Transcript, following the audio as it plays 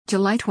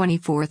July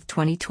 24,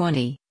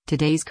 2020,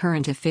 today's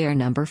current affair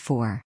number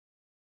 4.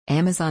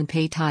 Amazon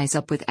Pay ties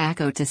up with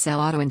ACO to sell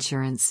auto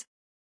insurance.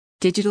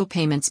 Digital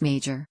payments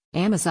major,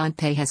 Amazon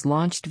Pay has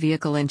launched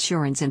vehicle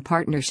insurance in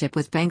partnership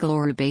with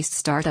Bengaluru-based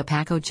startup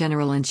ACO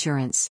General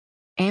Insurance.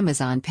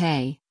 Amazon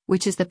Pay,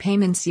 which is the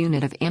payments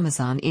unit of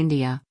Amazon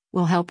India,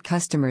 will help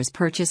customers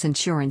purchase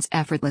insurance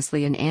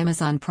effortlessly, and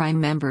Amazon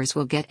Prime members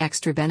will get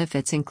extra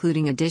benefits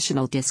including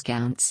additional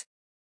discounts.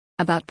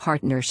 About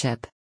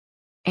partnership.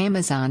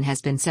 Amazon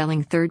has been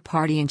selling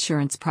third-party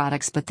insurance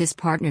products, but this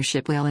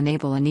partnership will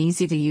enable an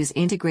easy-to-use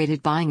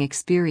integrated buying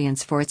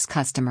experience for its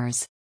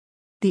customers.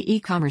 The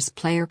e-commerce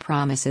player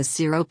promises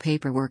zero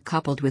paperwork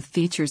coupled with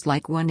features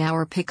like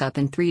 1-hour pickup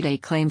and 3-day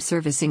claim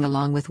servicing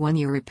along with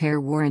 1-year repair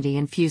warranty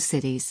in few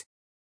cities.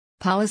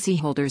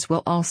 Policyholders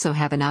will also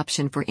have an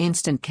option for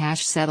instant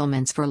cash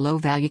settlements for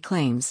low-value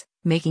claims,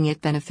 making it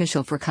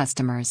beneficial for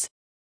customers.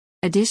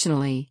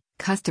 Additionally,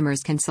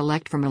 customers can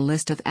select from a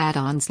list of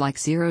add-ons like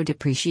zero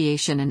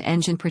depreciation and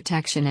engine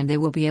protection, and they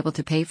will be able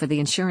to pay for the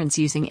insurance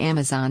using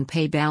Amazon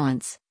Pay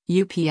Balance,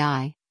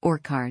 UPI, or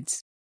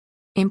cards.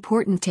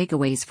 Important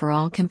takeaways for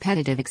all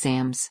competitive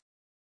exams.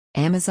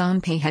 Amazon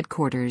Pay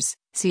Headquarters,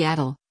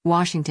 Seattle,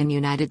 Washington,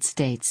 United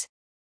States.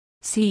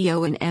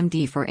 CEO and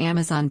MD for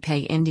Amazon Pay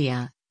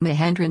India,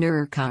 Mahendra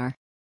Nerurkar.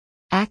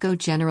 ACO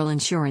General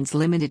Insurance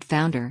Limited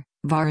Founder,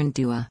 Varun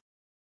Dua.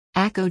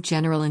 ACO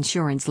General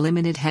Insurance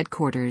Limited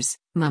Headquarters,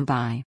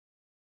 Mumbai.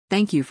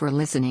 Thank you for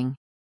listening.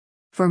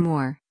 For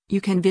more, you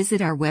can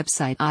visit our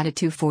website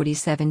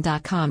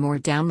auto247.com or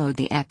download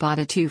the app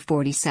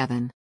Auto247.